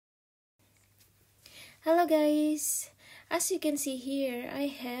Hello guys! As you can see here, I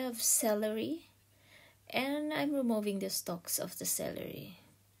have celery and I'm removing the stalks of the celery.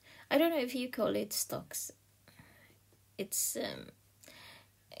 I don't know if you call it stalks. It's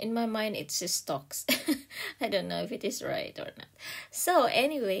in my mind it's just stalks. I don't know if it is right or not. So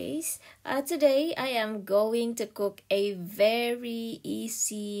anyways, today I am going to cook a very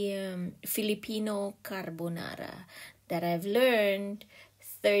easy Filipino carbonara that I've learned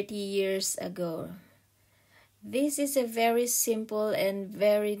 30 years ago. This is a very simple and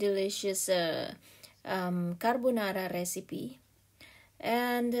very delicious carbonara recipe.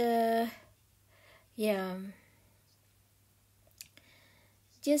 And yeah,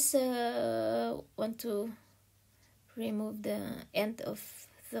 just want to remove the end of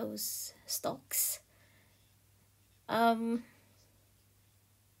those stalks.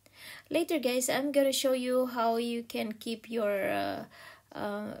 Later, guys, I'm gonna show you how you can keep your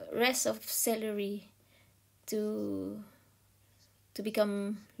rest of celery to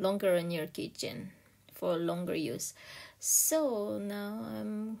become longer in your kitchen for longer use. So now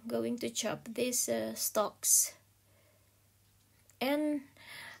I'm going to chop these stalks, and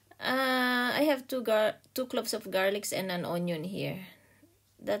I have two cloves of garlics and an onion here.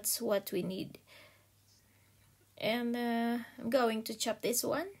 That's what we need. And I'm going to chop this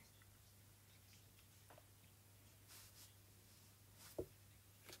one.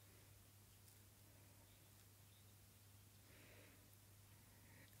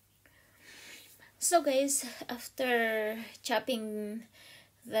 So guys, after chopping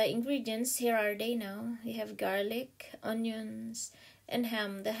the ingredients, here are they now. We have garlic, onions, and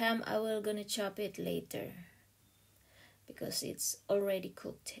ham. The ham I will gonna chop it later because it's already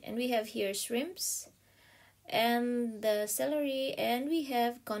cooked. And we have here shrimps and the celery, and we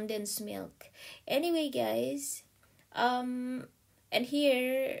have condensed milk. Anyway guys, and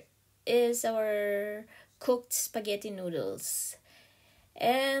here is our cooked spaghetti noodles.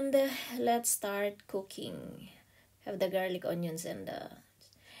 And let's start cooking. Have the garlic, onions, and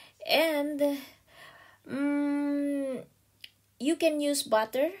you can use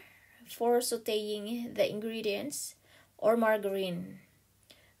butter for sautéing the ingredients or margarine.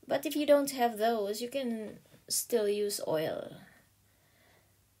 But if you don't have those, you can still use oil.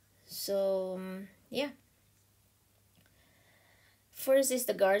 So yeah. First is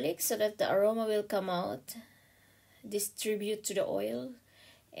the garlic so that the aroma will come out, distribute to the oil.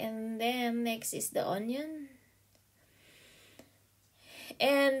 And then next is the onion.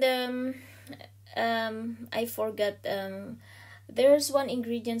 And I forgot, there's one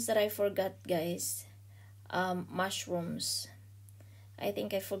ingredient that I forgot, guys. Mushrooms. I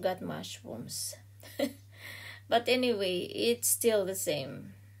think I forgot mushrooms. But anyway, it's still the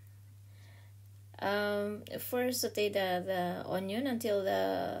same. First saute the onion until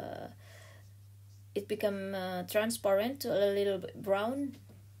it become transparent to a little bit brown.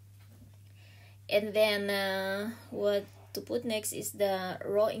 And then what to put next is the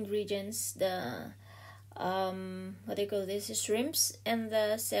raw ingredients, the what do you call this, shrimps and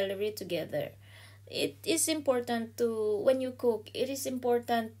the celery together. It is important to, when you cook, it is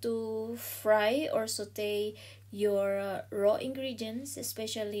important to fry or saute your raw ingredients,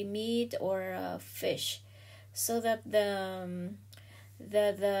 especially meat or fish, so that the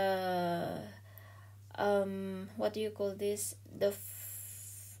what do you call this, the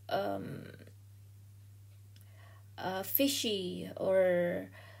fishy or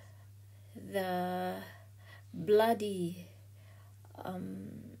the bloody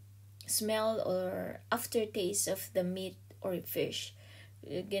smell or aftertaste of the meat or fish,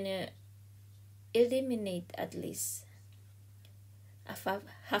 you're gonna eliminate at least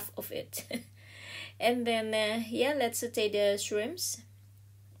half of it. And then yeah, let's saute the shrimps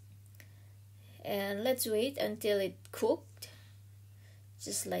and let's wait until it cooked,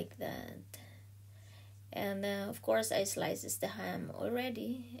 just like that. And of course I slices the ham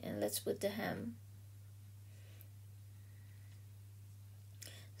already, and let's put the ham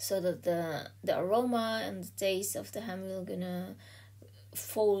so that the aroma and the taste of the ham will gonna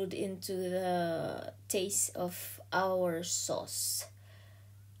fold into the taste of our sauce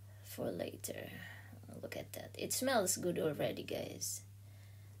for later. Look at that, it smells good already, guys,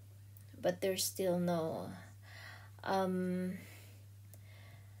 but there's still no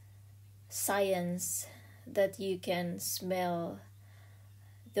science that you can smell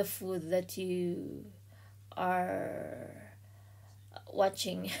the food that you are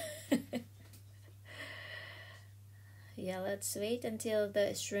watching. Yeah, let's wait until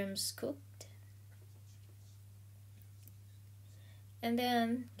the shrimps cooked, and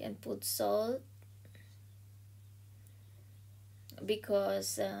then can put salt,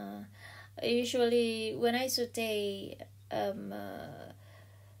 because Usually when I saute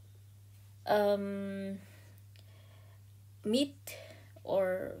meat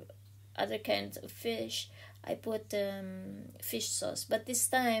or other kinds of fish, I put fish sauce. But this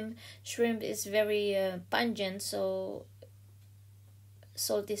time shrimp is very pungent, so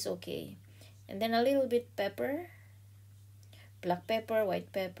salt is okay. And then a little bit pepper, black pepper,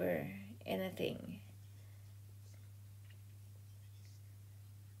 white pepper, anything.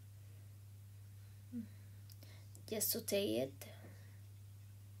 Just saute it.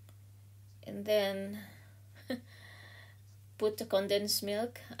 And then put the condensed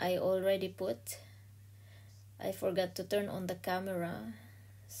milk. I already put. I forgot to turn on the camera.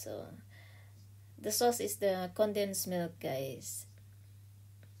 So the sauce is the condensed milk, guys.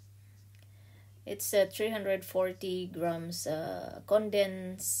 It's 340 grams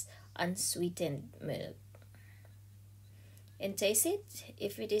condensed unsweetened milk. And taste it.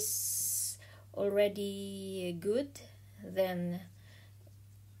 If it is already good, then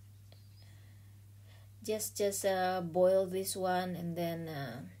just boil this one, and then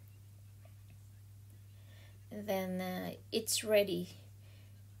it's ready.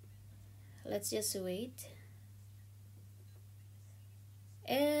 Let's just wait.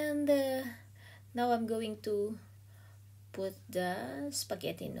 And now I'm going to put the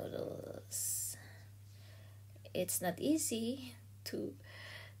spaghetti noodles. It's not easy to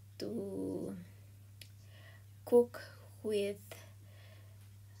cook with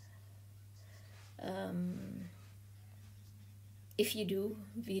if you do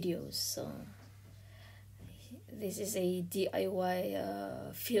videos. So this is a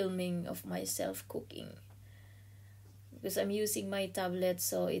DIY filming of myself cooking, because I'm using my tablet,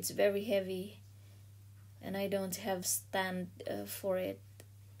 so it's very heavy and I don't have stand for it.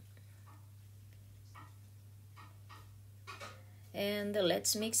 And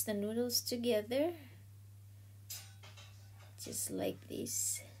let's mix the noodles together, just like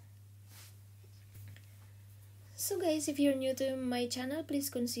this. So guys, if you're new to my channel, please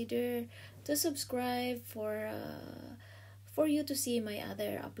consider to subscribe for you to see my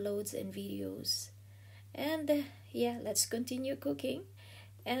other uploads and videos. And yeah, let's continue cooking.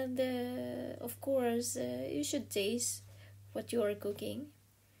 And of course, you should taste what you are cooking.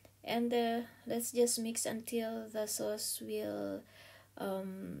 And let's just mix until the sauce will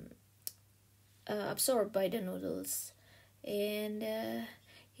absorb by the noodles. And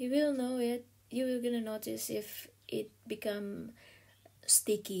you will know it. You will gonna notice if it become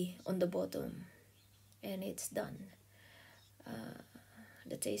sticky on the bottom, and it's done.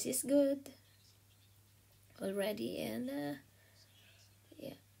 The taste is good already, and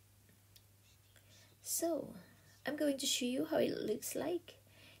yeah. So I'm going to show you how it looks like.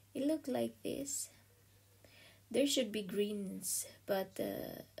 It looks like this. There should be greens, but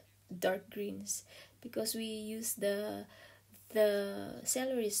dark greens, because we use the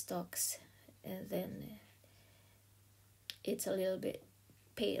celery stalks, and then it's a little bit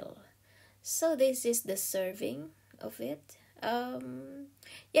pale. So this is the serving of it.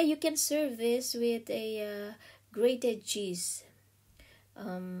 Yeah, you can serve this with a grated cheese.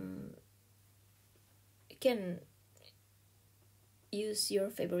 You can use your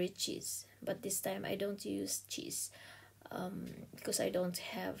favorite cheese, but this time I don't use cheese because I don't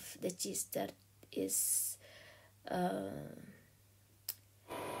have the cheese that is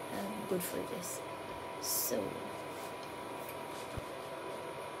good for this. So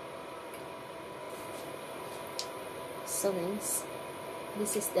guys,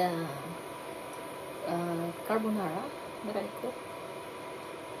 this is the carbonara that I cook,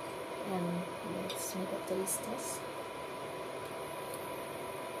 and let's make a taste test.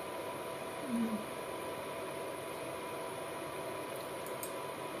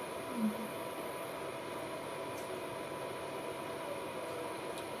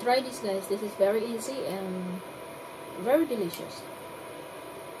 Try this, guys. This is very easy and very delicious.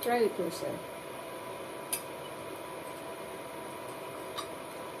 Try it yourself.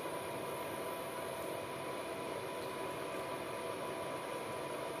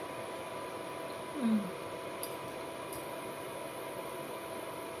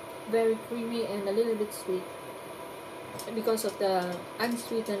 Very creamy and a little bit sweet because of the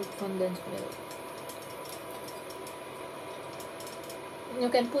unsweetened condensed milk. You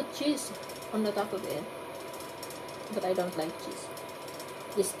can put cheese on the top of it, but I don't like cheese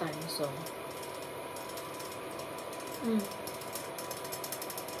this time, so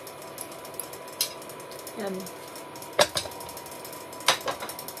yummy.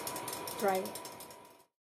 Try it.